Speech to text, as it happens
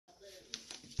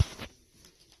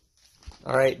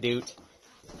Alright, dude.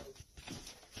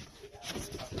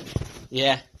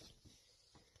 Yeah.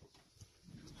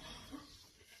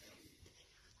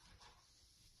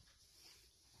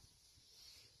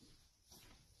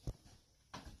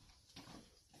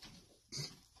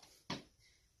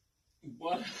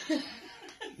 What?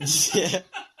 Yeah.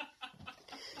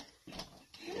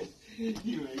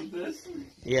 You made this?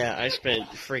 Yeah, I spent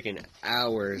freaking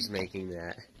hours making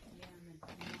that.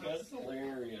 That's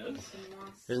hilarious.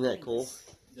 Isn't that cool?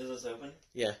 Does this open?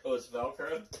 Yeah. Oh, it's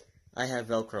Velcro? I have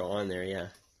Velcro on there, yeah.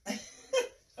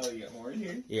 Oh, you got more in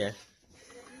here? Yeah.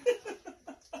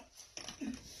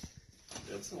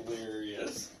 That's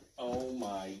hilarious. Oh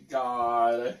my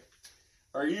god.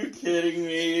 Are you kidding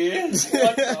me?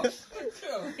 What the fuck?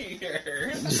 Come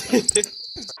here.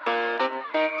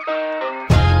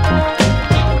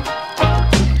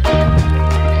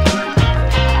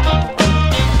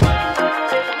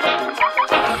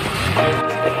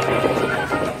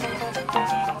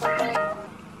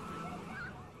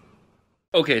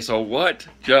 Okay, so what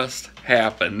just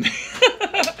happened?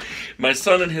 My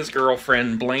son and his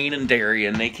girlfriend, Blaine and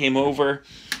Darian, they came over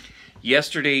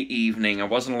yesterday evening. I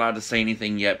wasn't allowed to say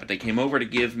anything yet, but they came over to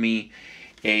give me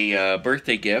a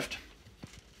birthday gift.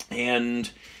 And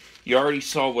you already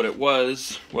saw what it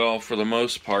was, well, for the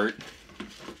most part.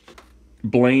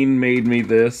 Blaine made me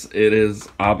this. It is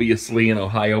obviously an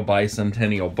Ohio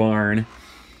Bicentennial barn.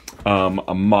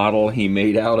 A model he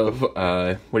made out of,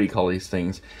 what do you call these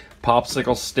things?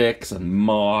 Popsicle sticks and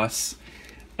moss.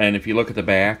 And if you look at the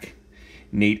back,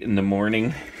 neat in the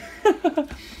morning.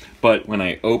 But when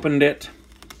I opened it,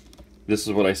 this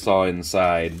is what I saw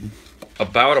inside.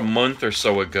 About a month or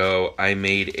so ago, I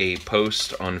made a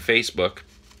post on Facebook.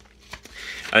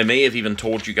 I may have even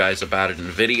told you guys about it in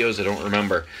videos, I don't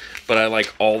remember. But I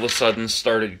like all of a sudden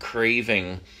started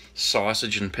craving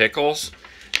sausage and pickles.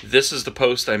 This is the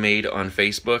post I made on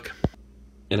Facebook.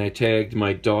 And I tagged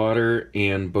my daughter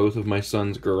and both of my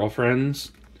son's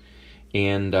girlfriends.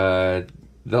 And the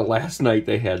last night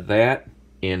they had that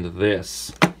and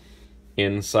this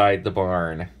inside the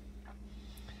barn.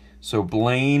 So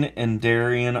Blaine and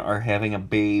Darian are having a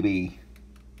baby.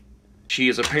 She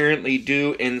is apparently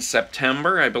due in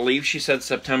September. I believe she said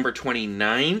September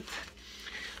 29th.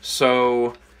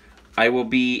 So I will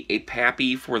be a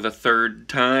pappy for the third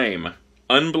time.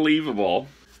 Unbelievable.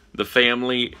 The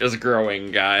family is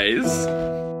growing, guys.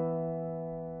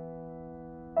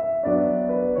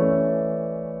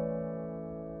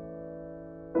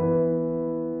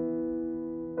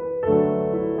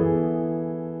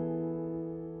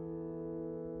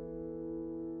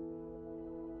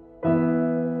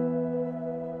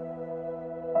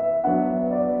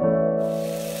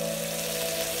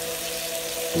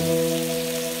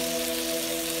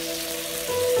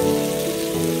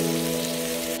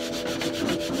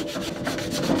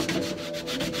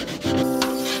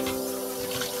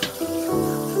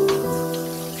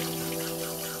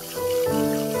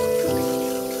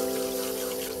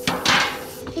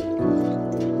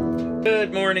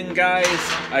 Good morning, guys.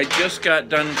 I just got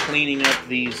done cleaning up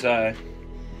these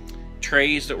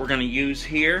trays that we're going to use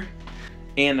here,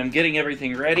 and I'm getting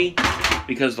everything ready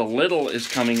because the little is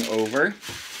coming over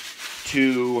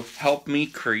to help me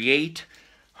create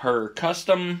her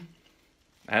custom,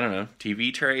 I don't know,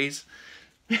 TV trays,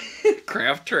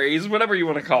 craft trays, whatever you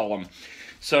want to call them.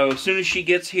 So as soon as she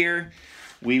gets here,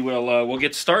 we'll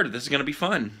get started. This is going to be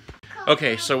fun.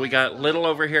 Okay, so we got Little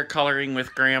over here coloring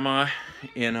with Grandma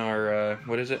in our,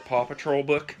 what is it, Paw Patrol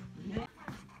book?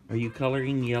 Are you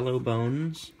coloring yellow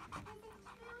bones?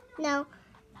 No,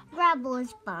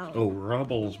 Rubble's bones. Oh,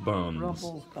 Rubble's bones.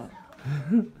 Rubble's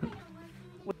bones.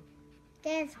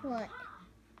 Guess what?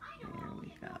 There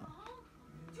we go.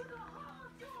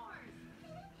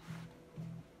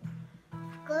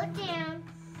 Go down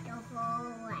the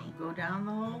whole way. Go down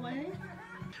the whole way?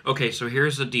 Okay, so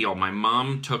here's the deal. My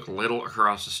mom took Little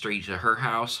across the street to her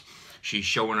house. She's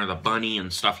showing her the bunny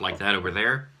and stuff like that over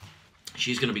there.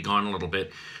 She's going to be gone a little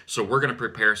bit, so we're going to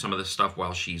prepare some of this stuff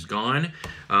while she's gone.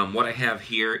 What I have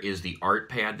here is the art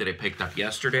pad that I picked up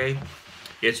yesterday.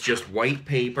 It's just white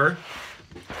paper,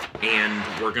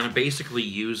 and we're going to basically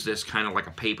use this kind of like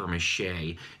a paper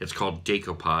mache. It's called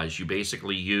decoupage. You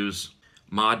basically use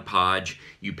Mod Podge.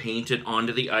 You paint it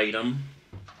onto the item.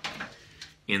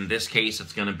 In this case,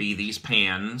 it's going to be these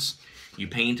pans. You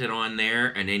paint it on there,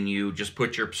 and then you just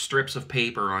put your strips of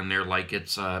paper on there like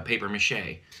it's paper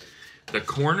mache. The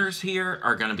corners here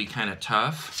are going to be kind of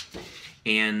tough,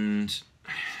 and,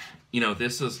 you know,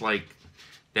 this is like,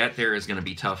 that there is going to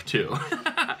be tough too.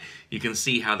 You can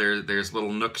see how there's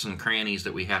little nooks and crannies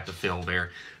that we have to fill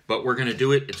there. But we're going to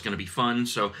do it. It's going to be fun.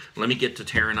 So let me get to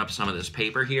tearing up some of this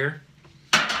paper here.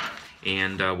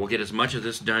 And we'll get as much of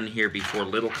this done here before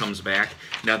Little comes back.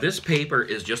 Now this paper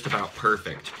is just about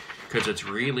perfect because it's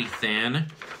really thin.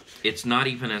 It's not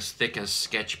even as thick as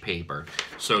sketch paper.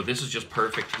 So this is just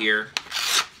perfect here.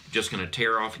 Just gonna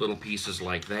tear off little pieces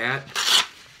like that.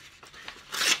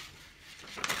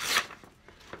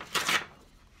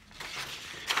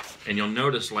 And you'll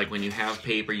notice, like when you have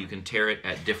paper, you can tear it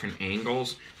at different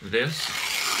angles. This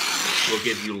will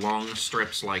give you long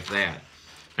strips like that.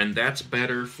 And that's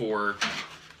better for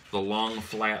the long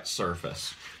flat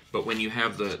surface. But when you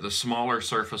have the smaller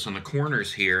surface on the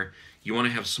corners here, you want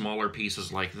to have smaller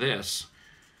pieces like this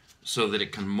so that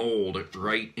it can mold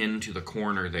right into the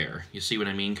corner there. You see what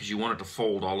I mean? Because you want it to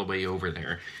fold all the way over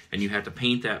there. And you have to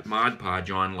paint that Mod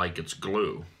Podge on like it's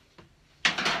glue.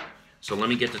 So let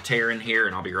me get to tearing here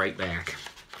and I'll be right back.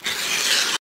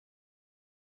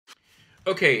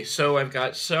 Okay, so I've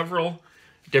got several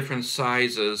different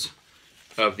sizes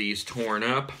of these torn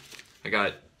up. I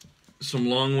got some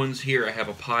long ones here. I have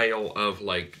a pile of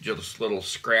like just little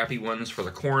scrappy ones for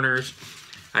the corners.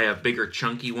 I have bigger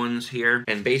chunky ones here.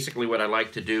 And basically what I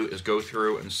like to do is go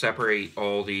through and separate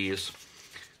all these,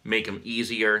 make them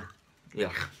easier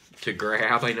to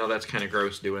grab. I know that's kind of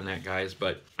gross doing that, guys,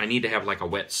 but I need to have like a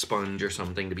wet sponge or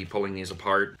something to be pulling these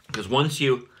apart. Because once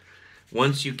you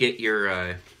get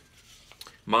your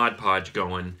Mod Podge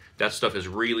going, that stuff is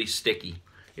really sticky.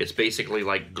 It's basically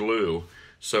like glue,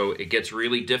 so it gets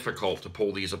really difficult to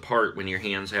pull these apart when your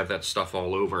hands have that stuff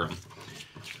all over them.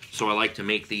 So I like to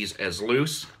make these as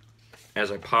loose as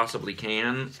I possibly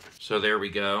can. So there we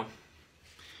go.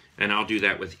 And I'll do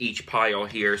that with each pile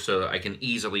here so that I can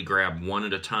easily grab one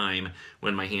at a time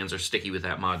when my hands are sticky with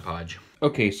that Mod Podge.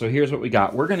 Okay, so here's what we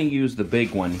got. We're going to use the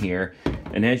big one here,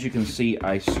 and as you can see,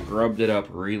 I scrubbed it up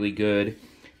really good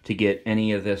to get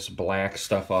any of this black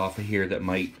stuff off of here that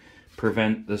might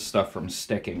prevent this stuff from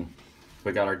sticking.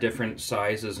 We got our different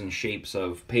sizes and shapes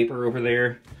of paper over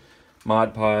there,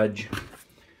 Mod Podge,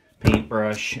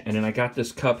 paintbrush, and then I got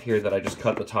this cup here that I just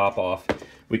cut the top off.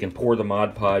 We can pour the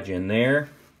Mod Podge in there,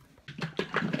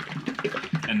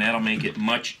 and that'll make it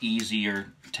much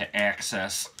easier to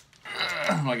access.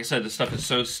 Like I said, this stuff is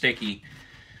so sticky,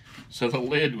 so the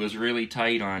lid was really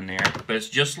tight on there, but it's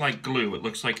just like glue. It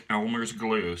looks like Elmer's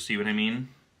glue. See what I mean?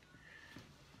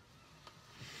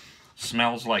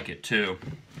 Smells like it too.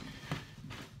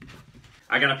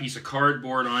 I got a piece of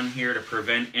cardboard on here to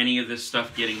prevent any of this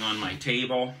stuff getting on my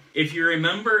table. If you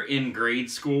remember in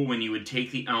grade school when you would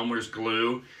take the Elmer's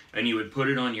glue and you would put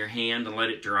it on your hand and let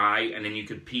it dry, and then you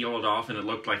could peel it off and it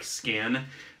looked like skin,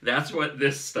 that's what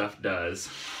this stuff does.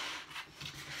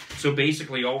 So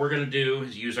basically all we're going to do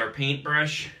is use our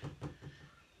paintbrush,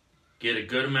 get a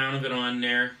good amount of it on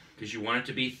there because you want it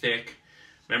to be thick.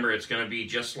 Remember, it's going to be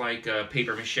just like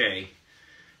paper mache.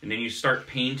 And then you start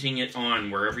painting it on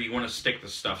wherever you want to stick the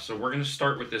stuff. So we're going to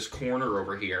start with this corner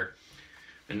over here.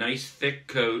 A nice thick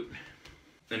coat.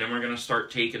 And then we're going to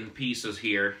start taking pieces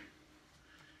here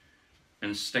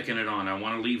and sticking it on. I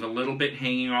want to leave a little bit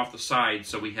hanging off the side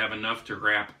so we have enough to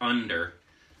wrap under.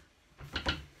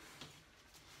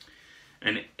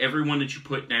 And every one that you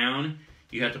put down,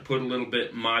 you have to put a little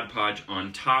bit Mod Podge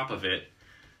on top of it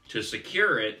to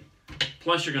secure it.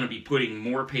 Plus you're going to be putting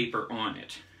more paper on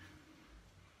it.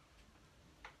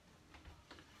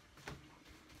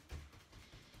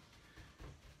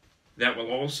 That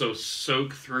will also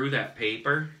soak through that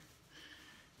paper,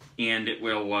 and it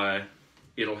will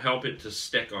it'll help it to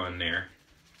stick on there.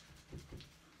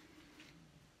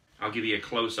 I'll give you a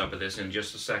close-up of this in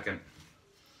just a second.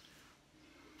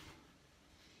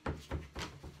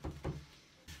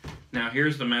 Now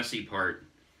here's the messy part.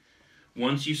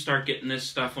 Once you start getting this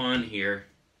stuff on here,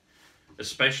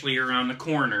 especially around the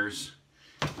corners,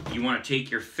 you want to take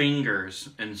your fingers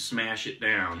and smash it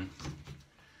down.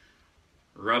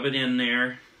 Rub it in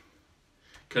there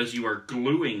because you are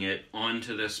gluing it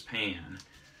onto this pan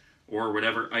or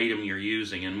whatever item you're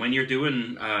using. And when you're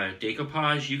doing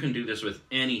decoupage, you can do this with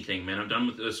anything, man. I've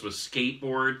done this with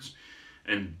skateboards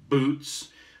and boots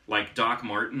like Doc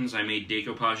Martens. I made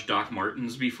decoupage Doc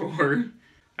Martens before.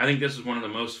 I think this is one of the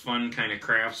most fun kind of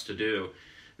crafts to do.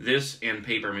 This and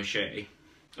paper mache.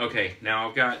 Okay, now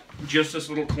I've got just this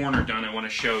little corner done I want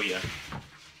to show you.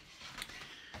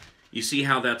 You see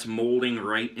how that's molding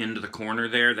right into the corner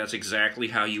there? That's exactly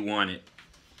how you want it.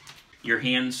 Your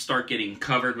hands start getting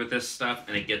covered with this stuff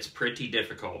and it gets pretty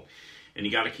difficult. And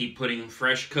you got to keep putting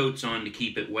fresh coats on to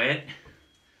keep it wet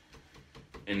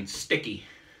and sticky.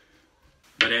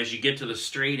 But as you get to the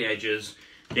straight edges,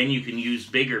 then you can use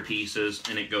bigger pieces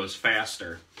and it goes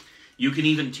faster. You can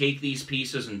even take these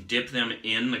pieces and dip them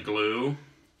in the glue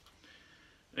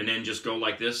and then just go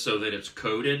like this so that it's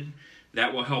coated.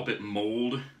 That will help it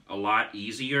mold a lot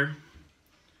easier.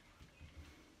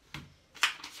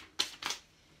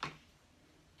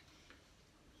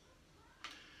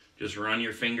 Just run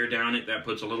your finger down it. That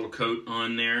puts a little coat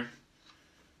on there.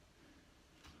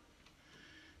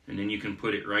 And then you can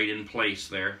put it right in place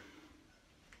there.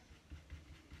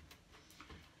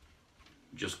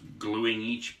 Just gluing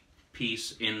each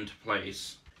piece into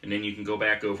place. And then you can go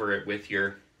back over it with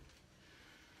your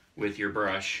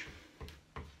brush.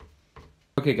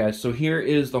 Okay guys, so here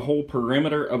is the whole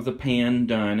perimeter of the pan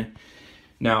done.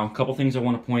 Now, a couple things I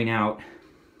want to point out.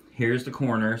 Here's the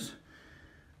corners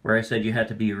where I said you had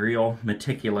to be real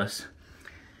meticulous.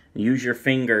 Use your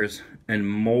fingers and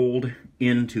mold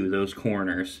into those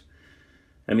corners.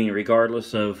 I mean,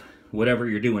 regardless of whatever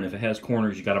you're doing, if it has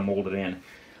corners, you got to mold it in.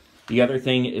 The other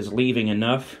thing is leaving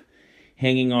enough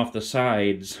hanging off the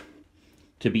sides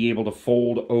to be able to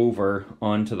fold over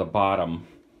onto the bottom.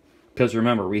 Because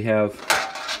remember, we have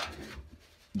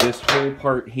this whole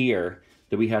part here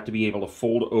that we have to be able to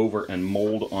fold over and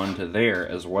mold onto there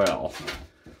as well.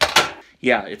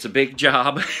 Yeah, it's a big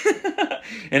job,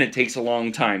 and it takes a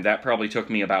long time. That probably took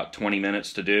me about 20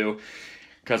 minutes to do,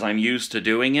 because I'm used to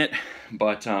doing it,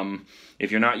 but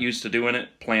if you're not used to doing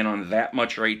it, plan on that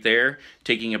much right there,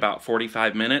 taking about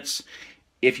 45 minutes,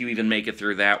 if you even make it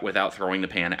through that without throwing the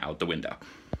pan out the window.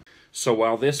 So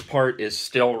while this part is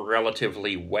still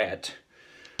relatively wet,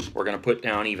 we're going to put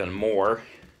down even more.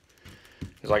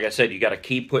 Because like I said, you got to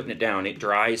keep putting it down. It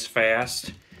dries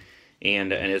fast,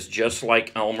 and it's just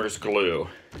like Elmer's glue.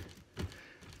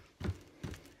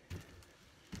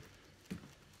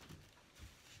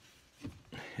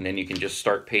 And then you can just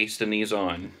start pasting these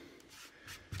on.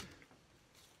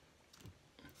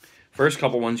 First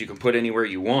couple ones you can put anywhere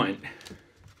you want,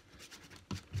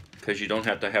 because you don't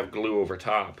have to have glue over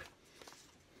top.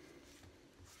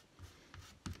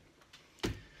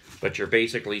 But you're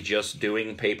basically just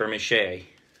doing paper mache.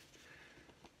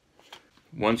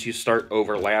 Once you start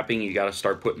overlapping, you got to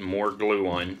start putting more glue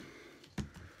on.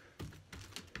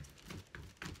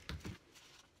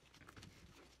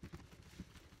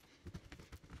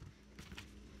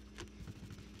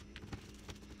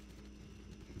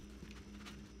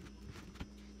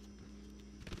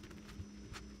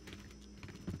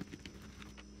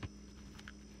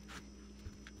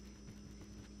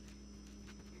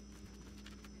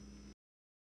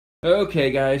 Okay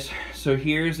guys, so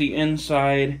here's the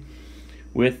inside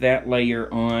with that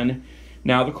layer on.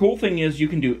 Now the cool thing is you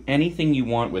can do anything you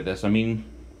want with this. I mean,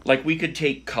 like we could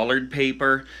take colored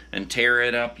paper and tear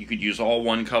it up. You could use all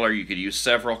one color, you could use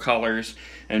several colors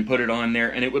and put it on there,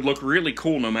 and it would look really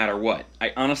cool no matter what.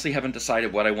 I honestly haven't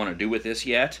decided what I want to do with this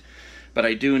yet, but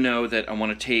I do know that I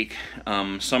want to take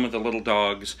some of the little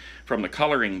dogs from the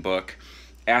coloring book.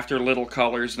 After Little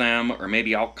colors them, or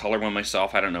maybe I'll color one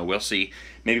myself, I don't know, we'll see.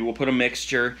 Maybe we'll put a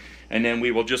mixture, and then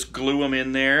we will just glue them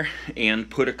in there and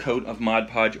put a coat of Mod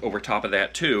Podge over top of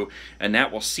that too, and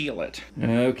that will seal it.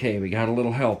 Okay, we got a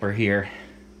little helper here.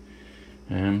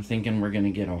 I'm thinking we're going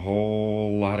to get a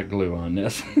whole lot of glue on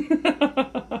this.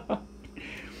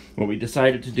 What we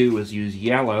decided to do was use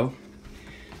yellow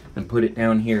and put it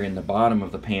down here in the bottom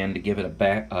of the pan to give it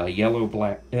a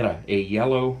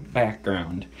yellow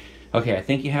background. Okay, I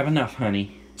think you have enough,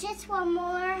 honey. Just one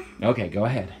more. Okay, go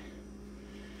ahead.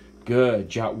 Good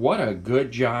job. What a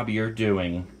good job you're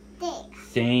doing. Thanks.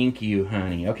 Thank you,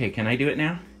 honey. Okay, can I do it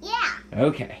now? Yeah.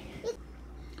 Okay.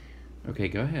 Okay,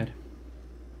 go ahead.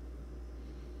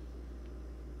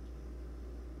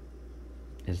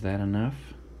 Is that enough?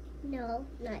 No,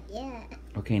 not yet.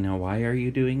 Okay, now why are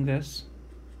you doing this?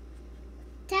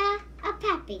 A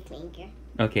pappy finger.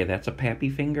 Okay, that's a pappy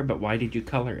finger, but why did you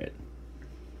color it?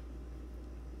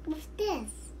 What's this?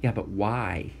 Yeah, but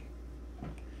why?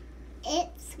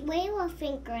 It's Layla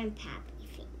finger and pappy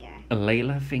finger. A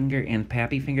Layla finger and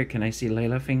pappy finger? Can I see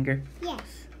Layla finger? Yes.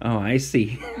 Oh, I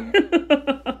see.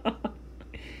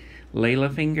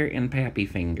 Layla finger and pappy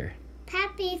finger.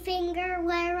 Pappy finger,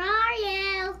 where are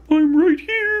you? I'm right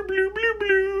here, blue, blue,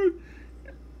 blue.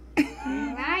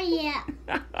 Where are you?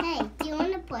 Hey, do you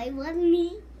want to play with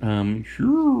me?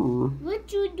 Sure.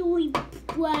 What you doing,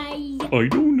 play? I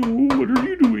don't know. What are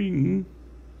you doing?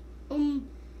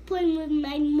 Playing with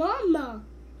my mama.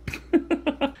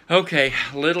 Okay,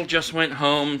 Little just went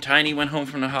home. Tiny went home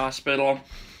from the hospital.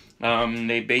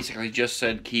 They basically just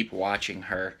said keep watching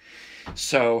her.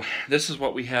 So this is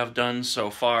what we have done so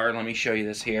far. Let me show you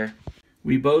this here.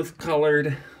 We both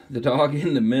colored the dog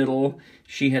in the middle.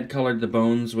 She had colored the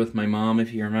bones with my mom,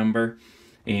 if you remember.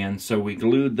 And so we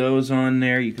glued those on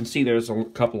there. You can see there's a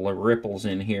couple of ripples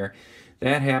in here.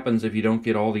 That happens if you don't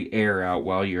get all the air out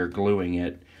while you're gluing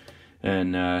it.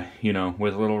 And, you know,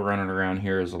 with little running around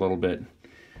here is a little bit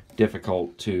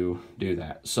difficult to do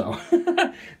that. So,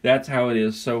 that's how it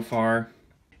is so far.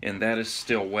 And that is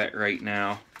still wet right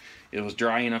now. It was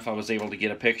dry enough I was able to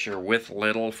get a picture with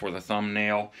Little for the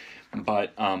thumbnail.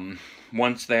 But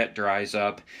once that dries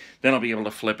up, then I'll be able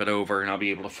to flip it over and I'll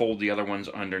be able to fold the other ones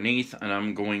underneath. And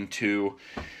I'm going to,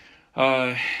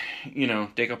 you know,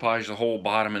 decoupage the whole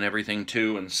bottom and everything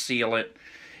too and seal it.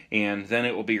 And then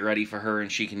it will be ready for her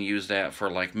and she can use that for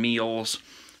like meals,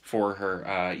 for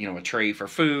her, you know, a tray for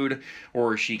food,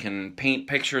 or she can paint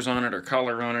pictures on it or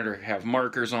color on it or have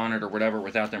markers on it or whatever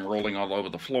without them rolling all over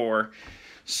the floor.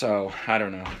 So, I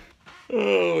don't know.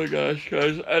 Oh my gosh,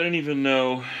 guys, I didn't even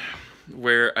know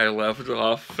where I left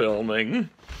off filming.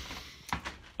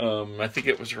 I think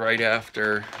it was right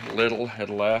after Little had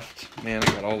left. Man, I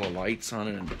got all the lights on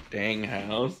in the dang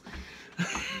house.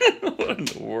 What in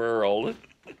the world?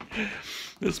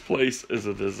 This place is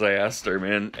a disaster,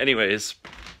 man. Anyways,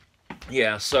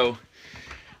 yeah, so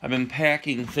I've been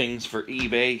packing things for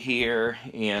eBay here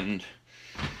and,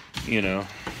 you know,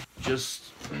 just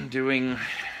doing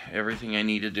everything I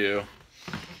need to do.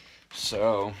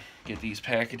 So, get these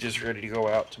packages ready to go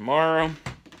out tomorrow.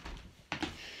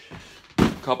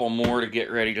 A couple more to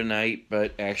get ready tonight,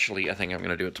 but actually I think I'm going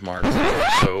to do it tomorrow because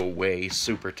I'm so way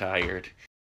super tired.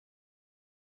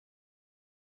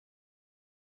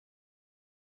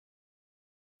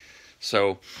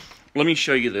 So, let me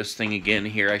show you this thing again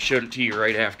here. I showed it to you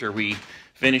right after we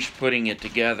finished putting it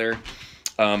together.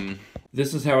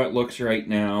 This is how it looks right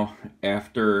now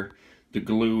after the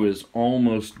glue is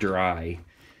almost dry.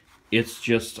 It's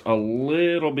just a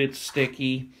little bit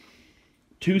sticky.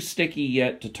 Too sticky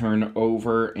yet to turn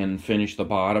over and finish the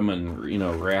bottom and, you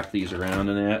know, wrap these around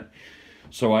in that.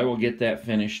 So I will get that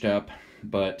finished up,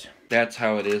 but that's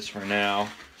how it is for now.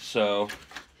 So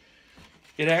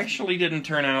it actually didn't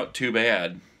turn out too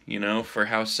bad, you know, for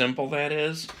how simple that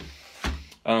is.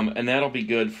 And that'll be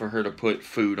good for her to put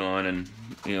food on and,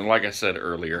 you know, like I said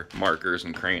earlier, markers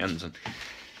and crayons and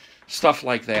stuff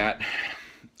like that.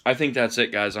 I think that's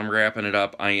it, guys. I'm wrapping it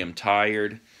up. I am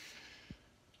tired.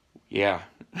 Yeah.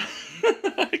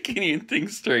 I can't even think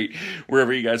straight.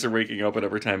 Wherever you guys are waking up,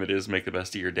 whatever time it is, make the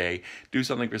best of your day. Do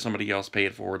something for somebody else. Pay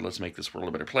it forward. Let's make this world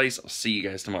a better place. I'll see you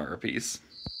guys tomorrow. Peace.